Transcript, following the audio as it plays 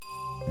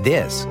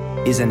This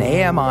is an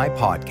AMI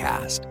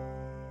podcast.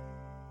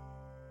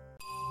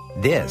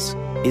 This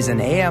is an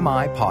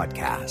AMI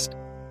podcast.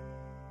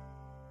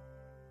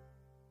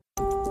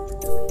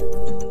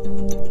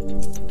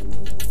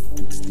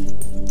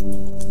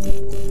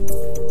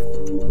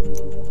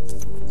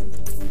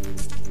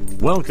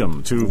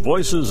 Welcome to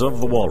Voices of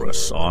the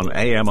Walrus on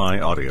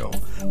AMI Audio,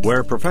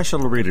 where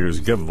professional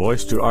readers give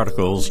voice to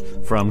articles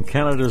from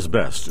Canada's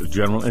best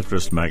general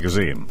interest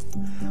magazine.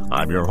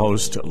 I'm your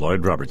host,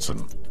 Lloyd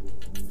Robertson.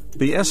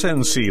 The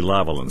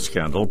SNC-Lavalin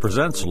scandal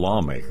presents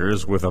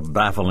lawmakers with a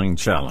baffling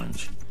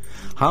challenge: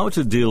 how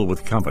to deal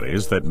with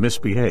companies that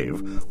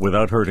misbehave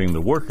without hurting the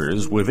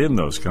workers within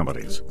those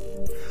companies.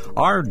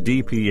 Are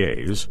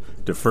DPAs,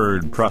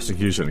 deferred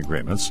prosecution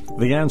agreements,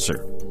 the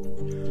answer?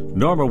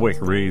 Norma Wick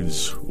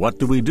reads What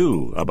Do We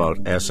Do About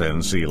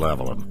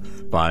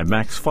SNC-Lavalin by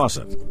Max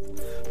Fawcett.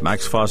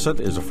 Max Fawcett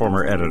is a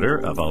former editor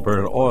of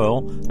Alberta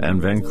Oil and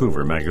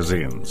Vancouver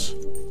magazines.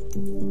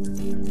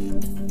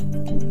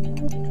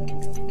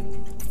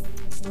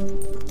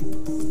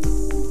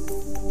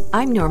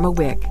 I'm Norma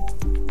Wick.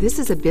 This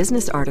is a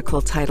business article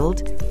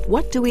titled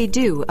What Do We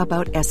Do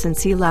About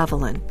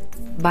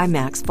SNC-Lavalin by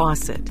Max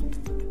Fawcett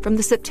from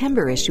the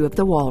September issue of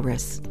The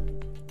Walrus.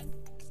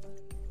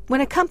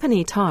 When a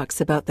company talks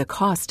about the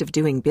cost of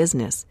doing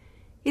business,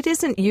 it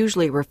isn't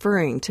usually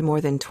referring to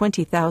more than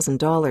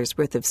 $20,000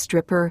 worth of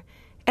stripper,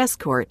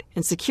 escort,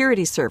 and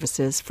security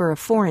services for a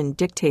foreign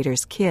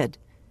dictator's kid.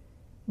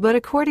 But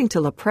according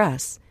to La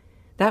Presse,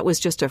 that was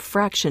just a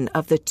fraction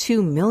of the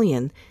 $2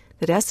 million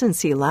that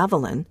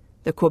SNC-Lavalin,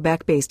 the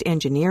Quebec-based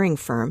engineering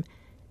firm,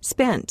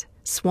 spent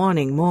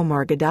swanning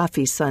Muammar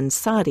Gaddafi's son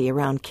Saadi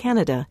around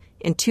Canada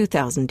in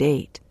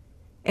 2008.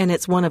 And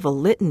it's one of a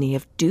litany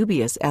of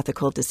dubious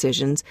ethical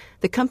decisions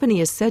the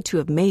company is said to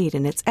have made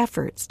in its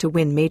efforts to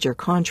win major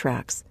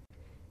contracts.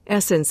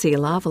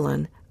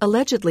 SNC-Lavalin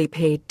allegedly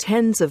paid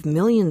tens of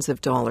millions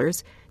of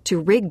dollars to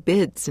rig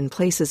bids in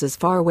places as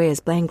far away as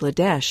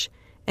Bangladesh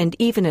and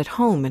even at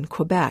home in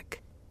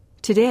Quebec.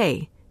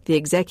 Today, the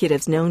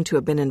executives known to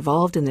have been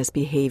involved in this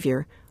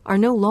behavior are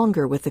no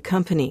longer with the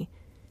company,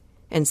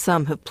 and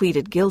some have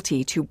pleaded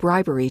guilty to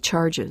bribery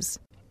charges.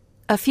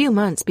 A few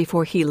months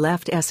before he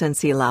left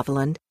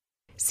SNC-Lavalin,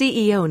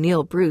 CEO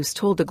Neil Bruce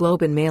told the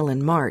Globe and Mail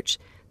in March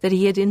that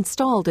he had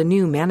installed a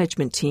new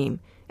management team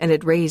and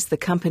had raised the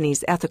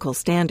company's ethical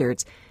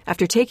standards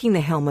after taking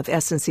the helm of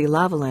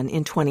SNC-Lavalin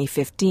in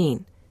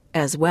 2015.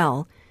 As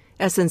well,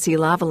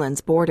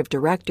 SNC-Lavalin's board of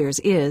directors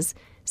is,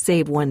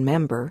 save one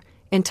member,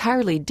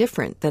 entirely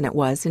different than it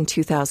was in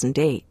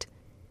 2008.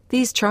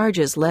 These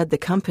charges led the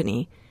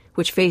company,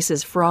 which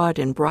faces fraud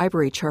and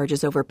bribery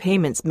charges over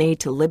payments made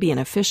to Libyan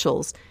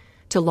officials,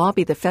 to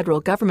lobby the federal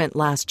government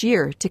last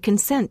year to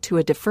consent to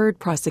a deferred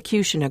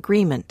prosecution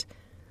agreement,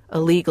 a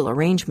legal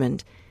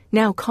arrangement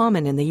now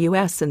common in the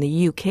U.S. and the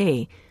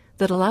U.K.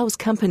 that allows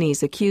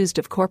companies accused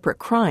of corporate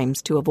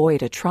crimes to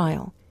avoid a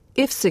trial.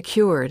 If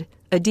secured,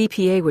 a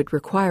DPA would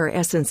require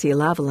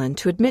SNC-Lavalin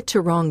to admit to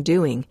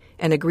wrongdoing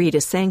and agree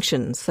to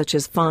sanctions such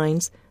as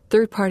fines,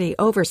 third-party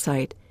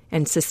oversight,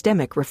 and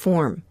systemic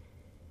reform.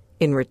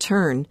 In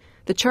return,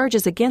 the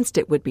charges against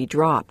it would be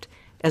dropped,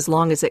 as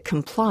long as it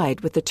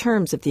complied with the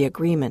terms of the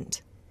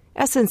agreement.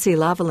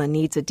 SNC-Lavalin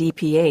needs a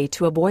DPA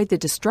to avoid the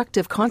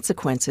destructive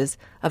consequences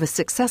of a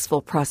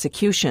successful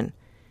prosecution,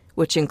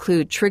 which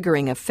include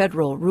triggering a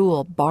federal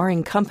rule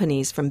barring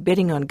companies from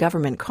bidding on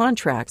government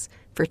contracts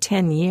for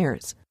 10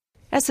 years.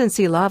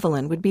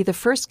 SNC-Lavalin would be the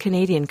first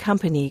Canadian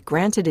company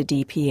granted a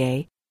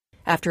DPA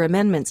after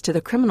amendments to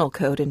the Criminal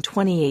Code in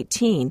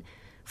 2018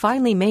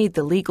 finally made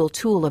the legal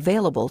tool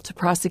available to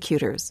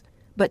prosecutors.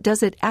 But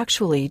does it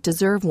actually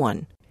deserve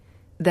one?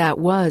 That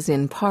was,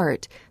 in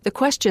part, the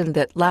question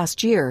that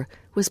last year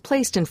was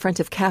placed in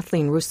front of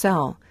Kathleen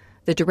Roussel,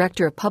 the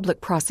Director of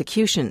Public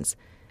Prosecutions,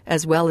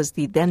 as well as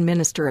the then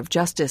Minister of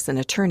Justice and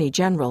Attorney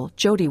General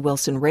Jody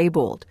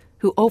Wilson-Raybould,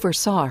 who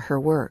oversaw her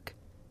work.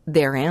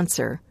 Their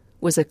answer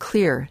was a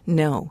clear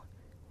no.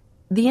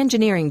 The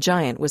engineering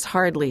giant was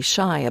hardly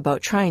shy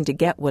about trying to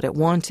get what it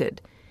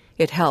wanted.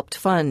 It helped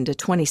fund a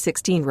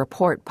 2016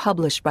 report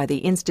published by the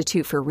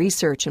Institute for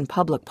Research and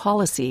Public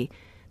Policy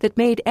that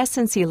made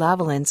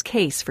SNC-Lavalin's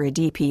case for a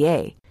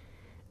DPA.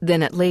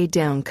 Then it laid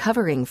down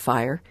covering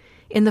fire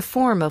in the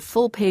form of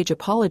full-page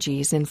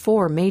apologies in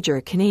 4 major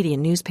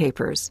Canadian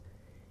newspapers.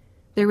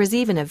 There was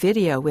even a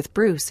video with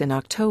Bruce in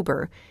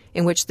October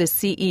in which the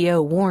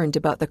CEO warned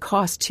about the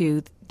cost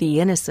to the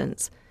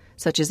innocents,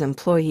 such as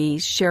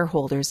employees,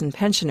 shareholders, and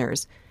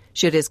pensioners,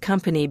 should his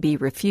company be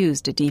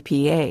refused a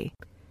DPA.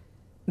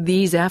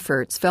 These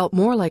efforts felt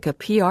more like a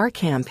PR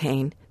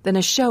campaign than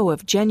a show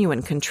of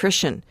genuine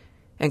contrition,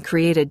 and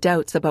created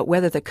doubts about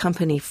whether the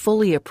company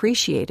fully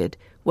appreciated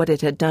what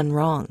it had done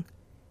wrong.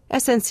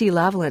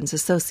 SNC-Lavalin's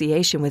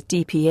association with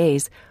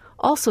DPAs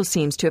also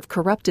seems to have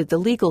corrupted the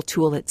legal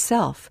tool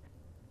itself,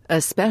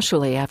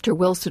 especially after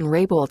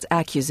Wilson-Raybould's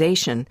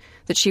accusation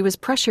that she was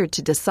pressured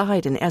to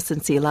decide in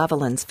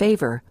SNC-Lavalin's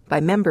favor by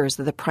members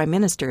of the Prime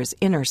Minister's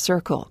inner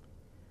circle.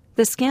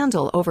 The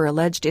scandal over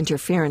alleged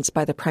interference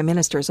by the Prime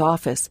Minister's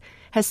office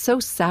has so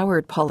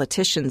soured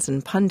politicians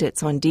and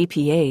pundits on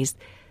DPAs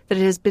that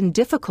it has been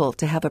difficult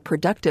to have a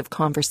productive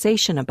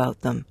conversation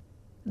about them.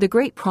 The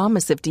great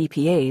promise of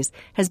DPAs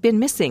has been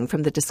missing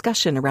from the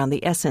discussion around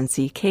the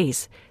SNC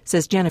case,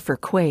 says Jennifer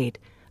Quaid,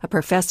 a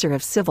professor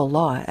of civil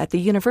law at the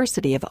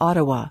University of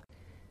Ottawa.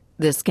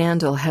 The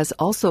scandal has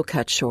also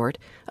cut short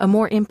a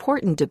more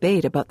important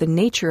debate about the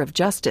nature of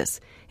justice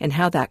and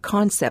how that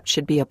concept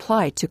should be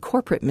applied to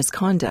corporate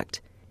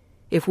misconduct.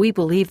 If we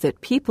believe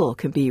that people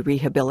can be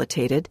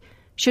rehabilitated,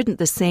 shouldn't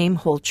the same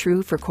hold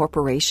true for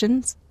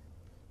corporations?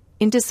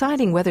 In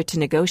deciding whether to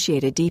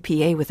negotiate a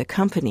DPA with a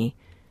company,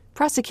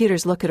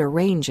 prosecutors look at a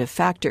range of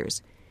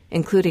factors,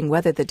 including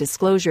whether the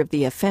disclosure of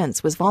the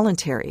offense was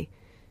voluntary,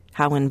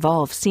 how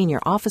involved senior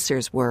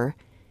officers were,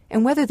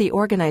 and whether the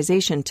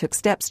organization took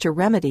steps to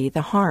remedy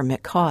the harm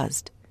it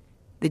caused.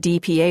 The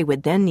DPA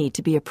would then need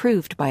to be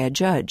approved by a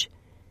judge,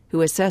 who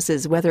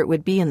assesses whether it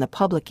would be in the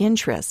public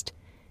interest,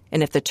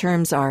 and if the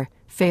terms are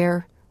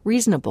fair,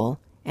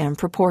 reasonable, and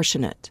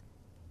proportionate.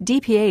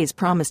 DPAs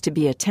promise to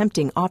be a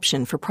tempting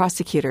option for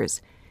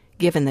prosecutors,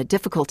 given the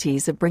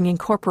difficulties of bringing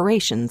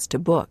corporations to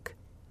book.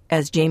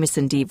 As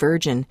Jameson D.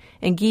 Virgin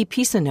and Guy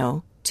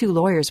Pisaneau, two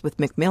lawyers with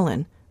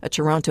Macmillan, a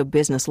Toronto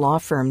business law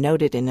firm,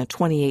 noted in a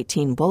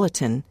 2018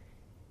 bulletin,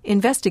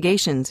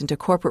 investigations into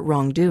corporate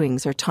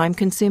wrongdoings are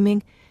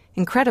time-consuming,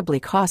 incredibly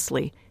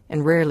costly,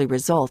 and rarely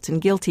result in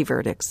guilty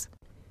verdicts.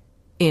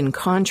 In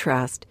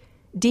contrast,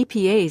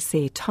 DPAs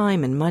save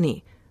time and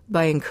money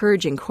by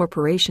encouraging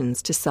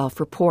corporations to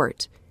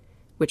self-report,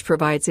 which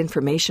provides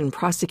information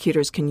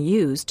prosecutors can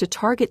use to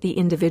target the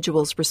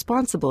individuals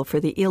responsible for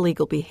the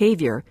illegal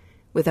behavior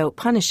without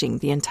punishing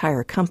the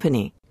entire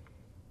company.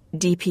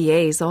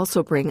 DPAs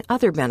also bring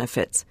other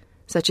benefits,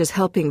 such as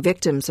helping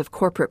victims of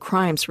corporate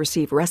crimes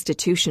receive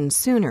restitution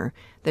sooner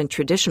than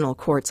traditional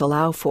courts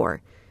allow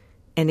for,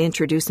 and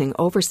introducing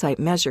oversight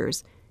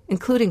measures,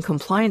 including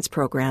compliance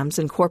programs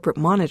and corporate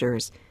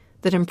monitors,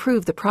 that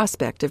improve the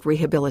prospect of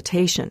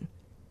rehabilitation.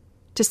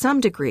 To some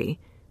degree,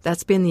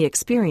 that's been the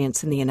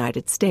experience in the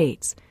United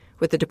States,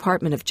 where the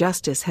Department of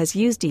Justice has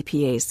used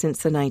DPAs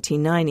since the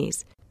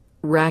 1990s,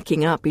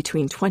 racking up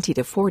between 20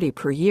 to 40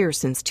 per year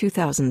since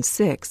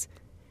 2006,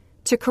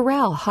 to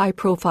corral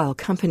high-profile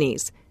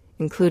companies,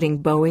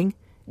 including Boeing,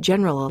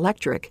 General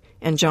Electric,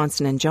 and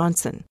Johnson &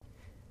 Johnson.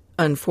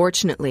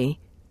 Unfortunately,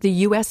 the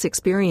U.S.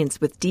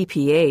 experience with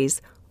DPAs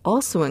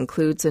also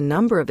includes a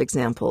number of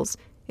examples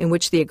in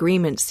which the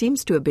agreement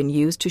seems to have been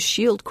used to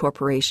shield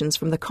corporations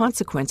from the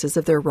consequences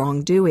of their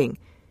wrongdoing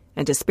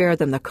and to spare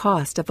them the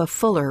cost of a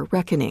fuller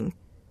reckoning.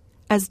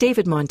 As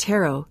David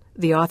Montero,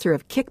 the author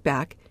of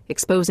Kickback,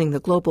 Exposing the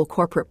Global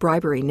Corporate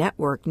Bribery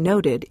Network,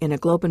 noted in a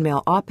Globe and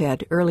Mail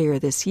op-ed earlier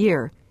this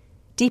year,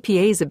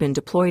 DPAs have been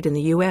deployed in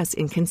the U.S.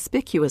 in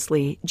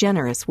conspicuously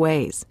generous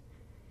ways.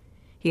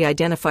 He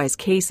identifies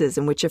cases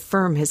in which a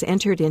firm has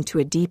entered into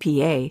a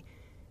DPA,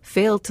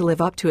 failed to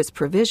live up to its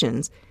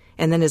provisions,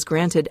 and then is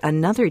granted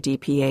another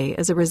DPA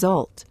as a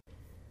result.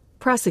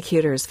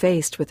 Prosecutors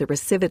faced with a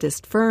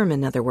recidivist firm,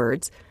 in other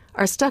words,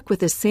 are stuck with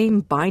the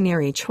same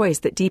binary choice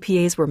that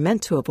DPAs were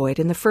meant to avoid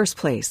in the first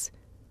place: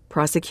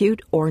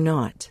 prosecute or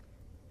not.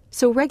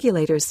 So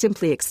regulators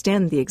simply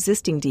extend the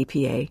existing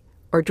DPA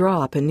or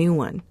draw up a new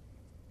one.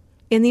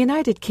 In the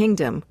United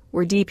Kingdom,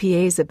 where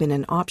DPAs have been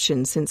an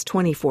option since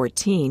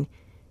 2014,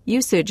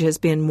 usage has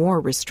been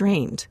more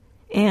restrained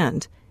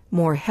and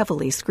more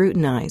heavily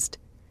scrutinized.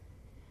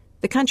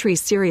 The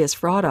country's Serious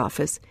Fraud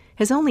Office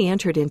has only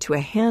entered into a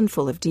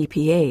handful of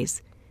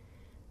DPAs,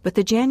 but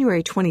the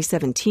January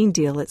 2017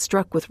 deal it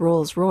struck with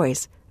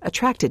Rolls-Royce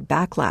attracted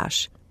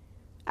backlash.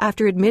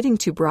 After admitting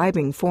to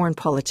bribing foreign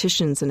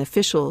politicians and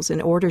officials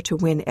in order to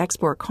win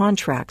export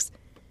contracts,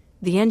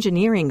 the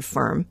engineering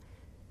firm,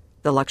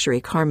 the luxury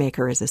car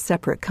maker is a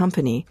separate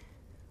company,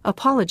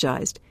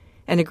 apologized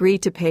and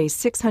agreed to pay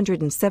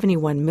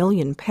 £671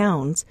 million,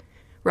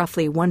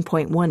 roughly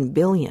 $1.1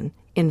 billion,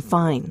 in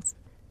fines.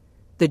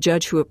 The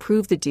judge who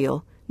approved the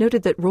deal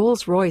noted that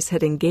Rolls-Royce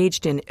had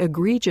engaged in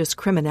egregious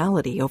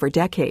criminality over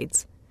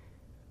decades.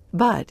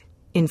 But,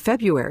 in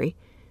February,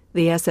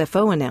 the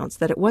SFO announced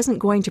that it wasn't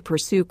going to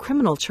pursue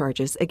criminal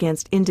charges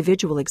against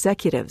individual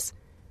executives,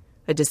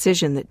 a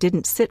decision that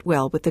didn't sit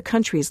well with the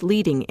country's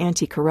leading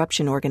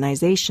anti-corruption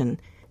organization,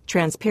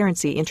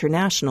 Transparency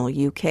International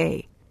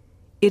UK.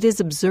 It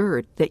is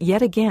absurd that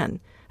yet again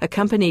a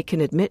company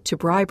can admit to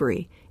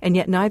bribery, and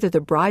yet neither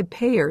the bribe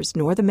payers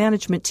nor the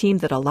management team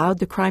that allowed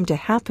the crime to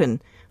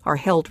happen are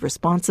held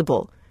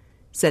responsible,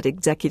 said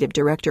Executive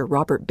Director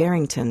Robert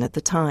Barrington at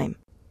the time.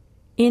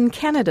 In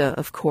Canada,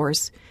 of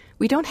course,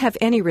 we don't have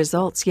any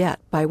results yet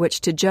by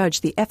which to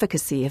judge the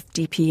efficacy of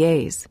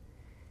DPAs.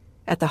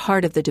 At the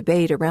heart of the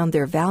debate around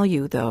their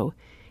value, though,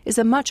 is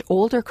a much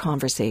older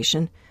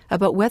conversation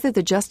about whether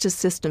the justice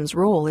system's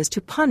role is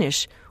to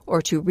punish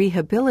or to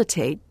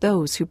rehabilitate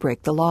those who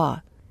break the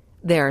law.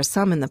 There are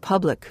some in the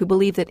public who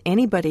believe that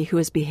anybody who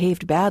has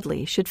behaved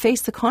badly should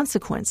face the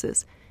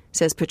consequences,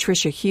 says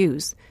Patricia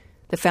Hughes,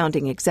 the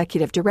founding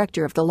executive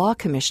director of the Law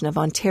Commission of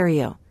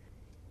Ontario.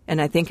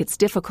 And I think it's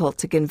difficult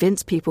to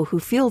convince people who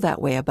feel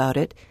that way about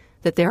it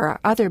that there are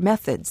other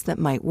methods that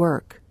might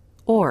work.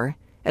 Or,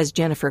 as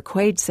Jennifer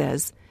Quaid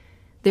says,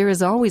 there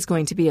is always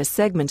going to be a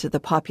segment of the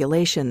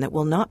population that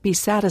will not be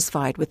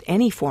satisfied with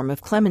any form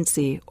of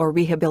clemency or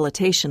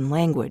rehabilitation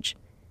language.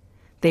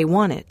 They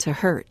want it to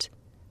hurt.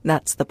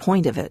 That's the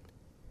point of it.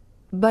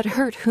 But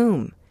hurt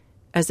whom?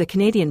 As the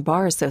Canadian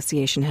Bar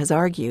Association has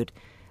argued,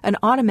 an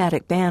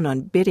automatic ban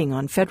on bidding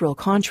on federal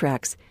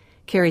contracts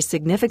carries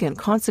significant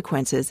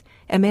consequences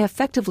and may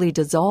effectively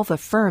dissolve a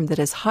firm that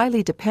is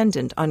highly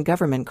dependent on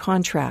government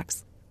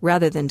contracts.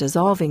 Rather than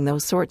dissolving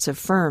those sorts of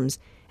firms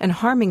and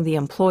harming the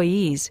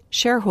employees,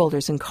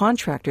 shareholders, and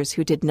contractors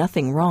who did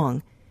nothing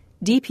wrong,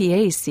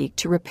 DPAs seek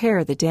to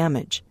repair the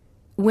damage.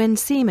 When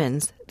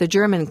Siemens, the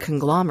German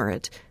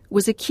conglomerate,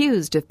 was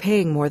accused of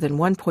paying more than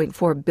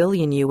 $1.4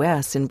 billion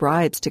US in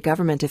bribes to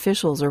government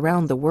officials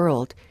around the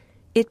world,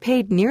 it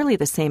paid nearly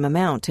the same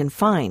amount in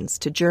fines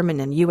to German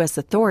and U.S.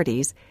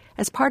 authorities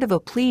as part of a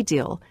plea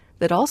deal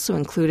that also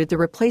included the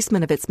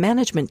replacement of its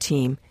management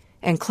team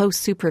and close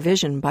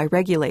supervision by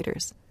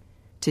regulators.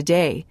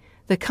 Today,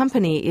 the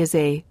company is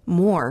a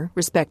more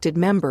respected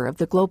member of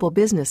the global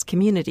business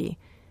community,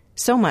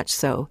 so much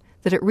so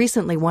that it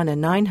recently won a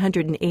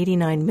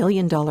 $989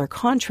 million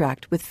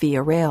contract with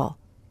Via Rail.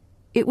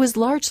 It was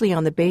largely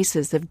on the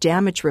basis of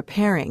damage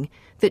repairing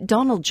that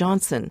Donald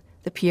Johnson,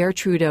 the Pierre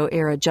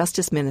Trudeau-era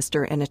Justice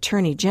Minister and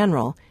Attorney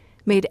General,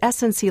 made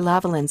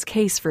SNC-Lavalin's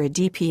case for a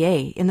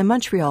DPA in the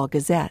Montreal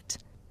Gazette.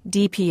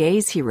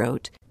 DPAs, he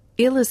wrote,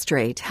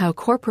 illustrate how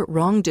corporate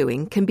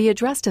wrongdoing can be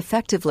addressed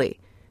effectively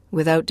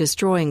without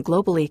destroying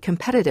globally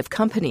competitive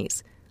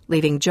companies,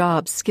 leaving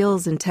jobs,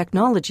 skills, and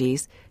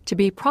technologies to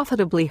be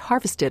profitably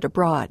harvested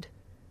abroad.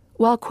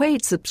 While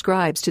Quaid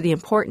subscribes to the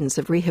importance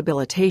of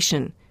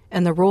rehabilitation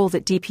and the role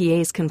that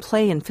DPAs can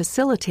play in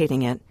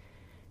facilitating it,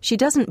 she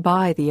doesn't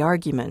buy the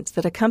argument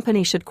that a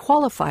company should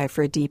qualify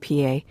for a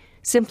DPA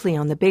simply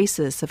on the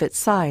basis of its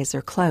size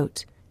or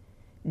clout.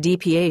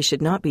 DPA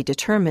should not be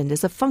determined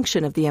as a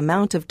function of the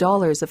amount of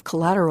dollars of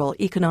collateral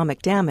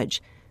economic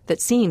damage that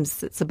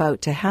seems it's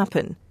about to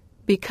happen,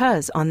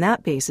 because on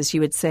that basis you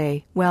would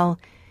say, well,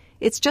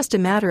 it's just a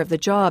matter of the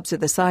jobs or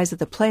the size of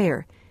the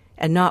player,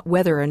 and not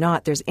whether or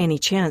not there's any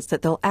chance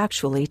that they'll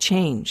actually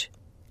change.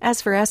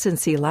 As for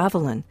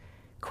SNC-Lavalin,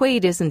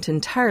 Quaid isn't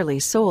entirely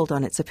sold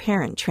on its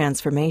apparent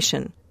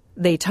transformation.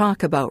 They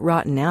talk about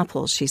rotten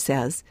apples, she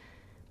says,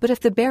 but if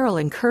the barrel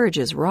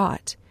encourages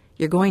rot,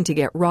 you're going to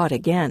get rot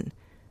again,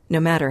 no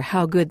matter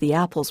how good the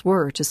apples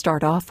were to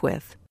start off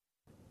with.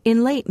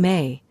 In late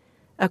May,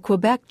 a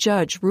Quebec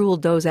judge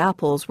ruled those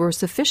apples were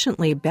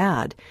sufficiently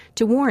bad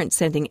to warrant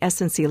sending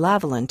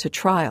SNC-Lavalin to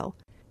trial.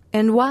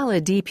 And while a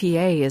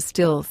DPA is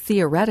still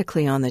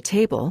theoretically on the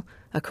table,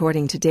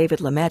 according to David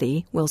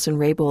Lametti, Wilson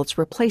Raybould's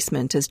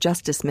replacement as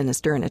Justice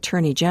Minister and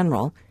Attorney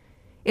General,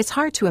 it's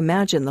hard to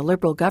imagine the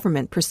Liberal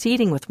government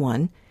proceeding with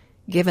one,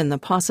 given the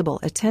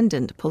possible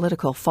attendant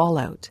political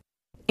fallout.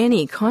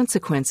 Any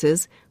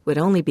consequences would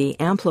only be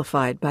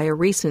amplified by a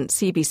recent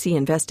CBC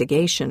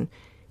investigation,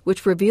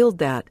 which revealed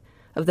that,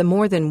 of the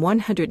more than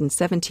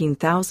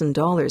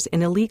 $117,000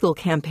 in illegal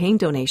campaign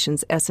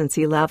donations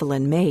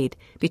SNC-Lavalin made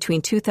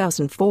between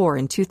 2004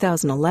 and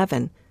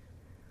 2011,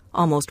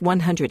 almost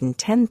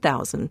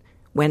 $110,000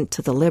 went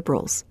to the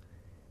Liberals.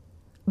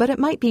 But it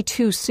might be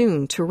too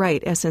soon to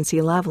write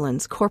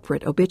SNC-Lavalin's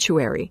corporate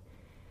obituary.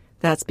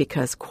 That's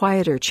because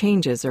quieter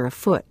changes are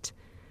afoot,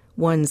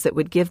 ones that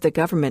would give the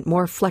government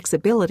more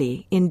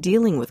flexibility in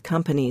dealing with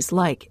companies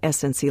like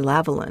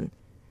SNC-Lavalin.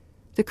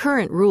 The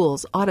current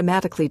rules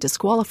automatically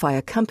disqualify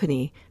a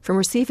company from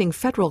receiving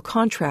federal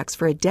contracts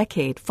for a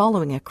decade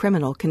following a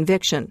criminal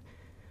conviction,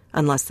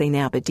 unless they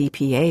nab a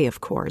DPA,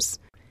 of course.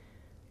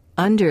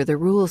 Under the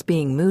rules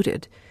being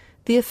mooted,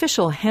 the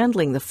official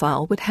handling the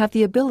file would have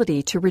the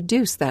ability to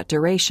reduce that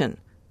duration,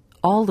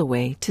 all the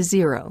way to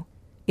zero.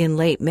 In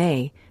late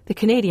May, the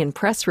Canadian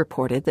Press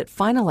reported that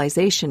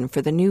finalization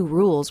for the new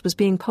rules was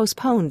being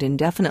postponed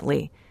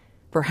indefinitely,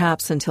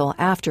 perhaps until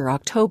after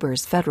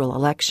October's federal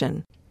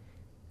election.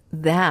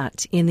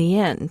 That, in the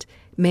end,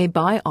 may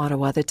buy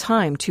Ottawa the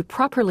time to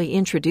properly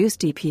introduce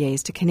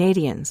DPAs to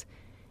Canadians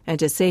and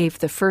to save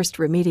the first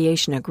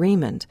remediation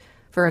agreement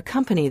for a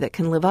company that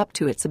can live up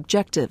to its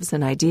objectives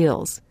and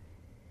ideals.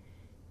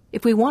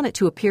 If we want it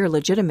to appear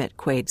legitimate,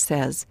 Quaid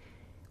says,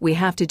 we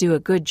have to do a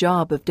good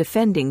job of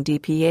defending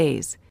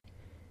DPAs.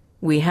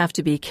 We have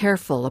to be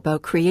careful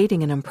about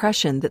creating an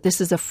impression that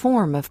this is a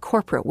form of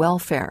corporate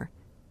welfare.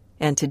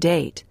 And to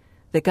date,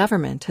 the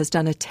government has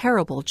done a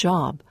terrible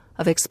job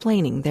of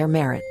explaining their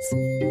merits.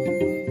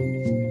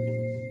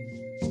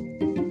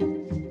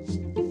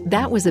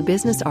 That was a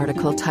business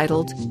article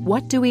titled,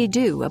 What Do We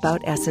Do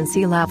About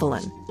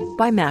SNC-Lavalin?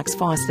 By Max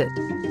Fawcett,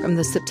 from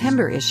the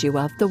September issue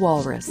of The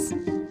Walrus.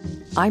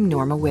 I'm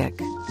Norma Wick.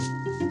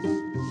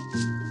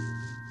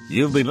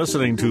 You've been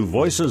listening to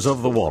Voices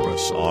of the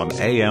Walrus on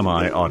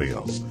AMI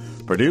Audio.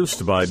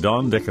 Produced by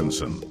Don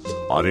Dickinson.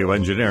 Audio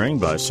engineering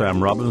by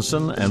Sam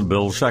Robinson and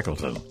Bill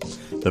Shackleton.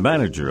 The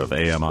manager of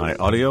AMI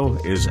Audio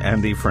is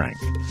Andy Frank,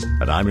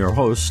 and I'm your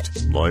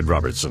host, Lloyd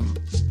Robertson.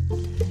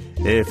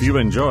 If you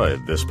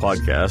enjoyed this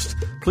podcast,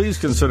 please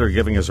consider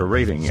giving us a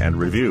rating and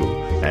review,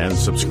 and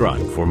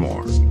subscribe for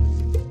more.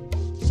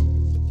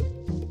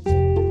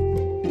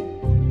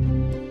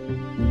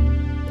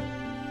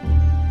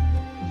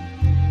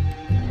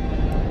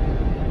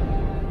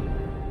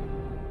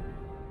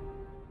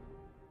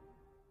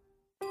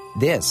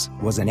 This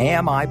was an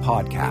AMI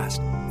podcast.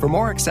 For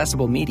more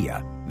accessible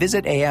media,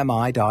 visit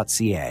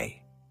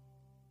ami.ca.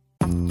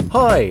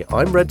 Hi,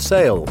 I'm Red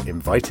Sail,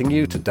 inviting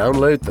you to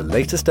download the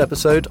latest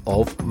episode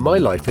of My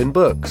Life in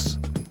Books,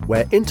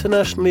 where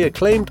internationally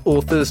acclaimed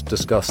authors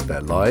discuss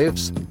their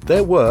lives,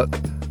 their work,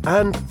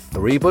 and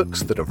 3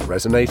 books that have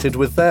resonated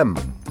with them.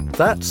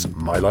 That's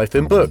My Life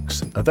in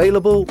Books,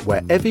 available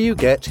wherever you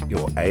get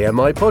your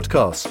AMI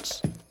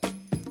podcasts.